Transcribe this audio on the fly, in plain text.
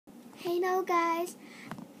Hey now guys,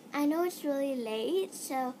 I know it's really late,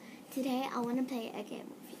 so today I want to play a game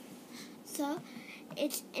with you. So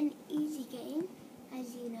it's an easy game,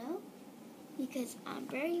 as you know, because I'm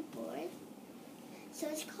very bored. So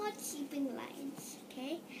it's called Sleeping Lions,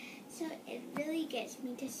 okay? So it really gets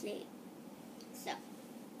me to sleep. So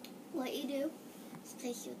what you do is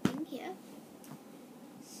place your thing here.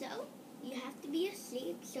 So you have to be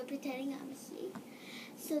asleep, so pretending I'm asleep.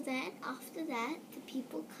 So then after that, the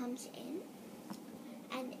people comes in,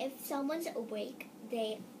 and if someone's awake,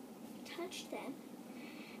 they touch them,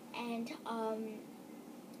 and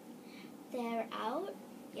they're out.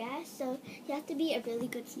 Yeah, so you have to be a really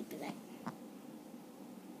good sleeper then.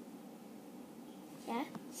 Yeah,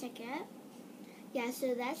 check it out. Yeah,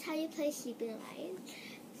 so that's how you play Sleeping Lions.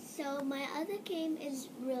 So my other game is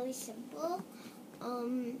really simple.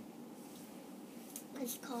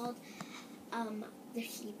 It's called the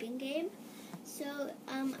sleeping game. So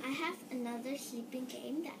I have another sleeping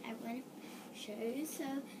game that I want to show you. So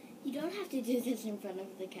you don't have to do this in front of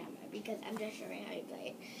the camera because I'm just showing how you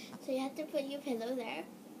play it. So you have to put your pillow there.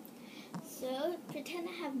 So pretend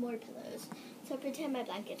I have more pillows. So pretend my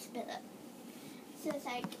blanket's a pillow. So it's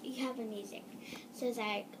like you have a music. So it's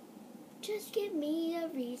like, just give me a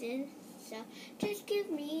reason. So just give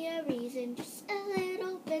me a reason, just a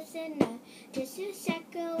little bit enough. Just a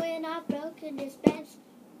second when I've broken this bed.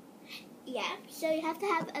 Yeah, so you have to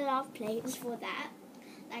have a lot of plates for that,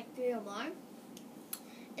 like 3 or more.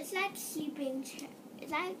 It's like sleeping,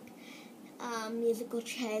 it's like musical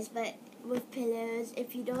chairs, but with pillows.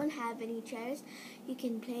 If you don't have any chairs, you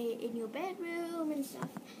can play it in your bedroom and stuff,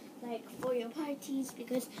 like for your parties,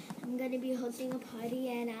 because I'm going to be hosting a party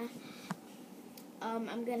and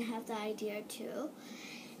I'm going to have the idea too.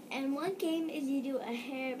 And one game is you do a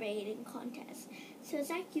hair braiding contest. So it's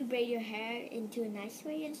like you braid your hair into a nice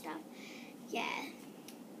way and stuff. Yeah.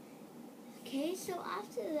 Okay, so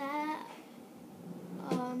after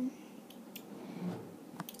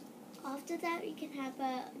that we can have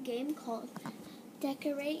a game called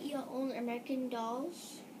Decorate Your Own American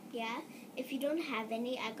Dolls. Yeah. If you don't have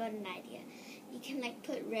any, I got an idea. You can like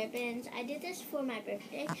put ribbons. I did this for my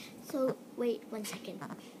birthday. So wait 1 second.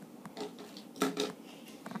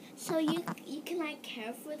 So you can like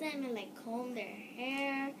care for them and like comb their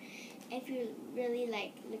hair if you're really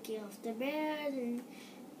like looking after bears and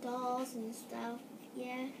dolls and stuff.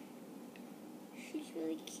 Yeah, she's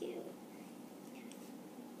really cute.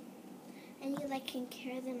 And you like can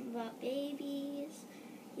care them about babies.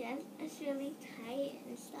 Yeah, it's really tight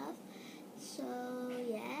and stuff. So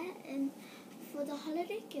yeah, and for the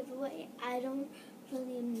holiday giveaway, I don't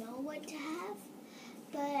really know what to have,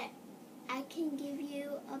 but I can give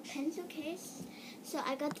you a pencil case. So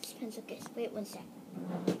I got this pencil case. Wait 1 sec.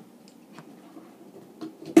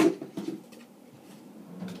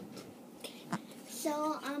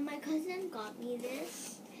 So my cousin got me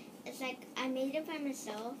this. It's like I made it by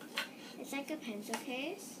myself. It's like a pencil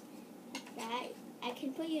case. Like that. I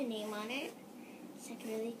can put your name on it. It's like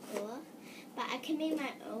really cool. But I can make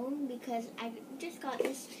my own because I just got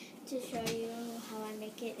this to show you how I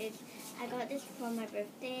make it. I got this for my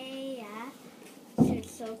birthday, yeah. So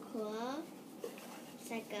it's so cool.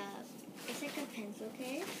 It's like a pencil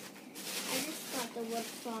case. I just got the wood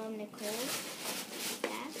from Nicole.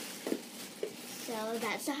 Yeah. So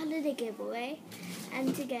that's the holiday giveaway.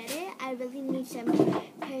 And to get it, I really need some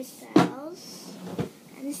hairstyles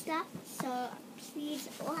and stuff. So please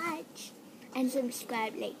watch and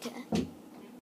subscribe later.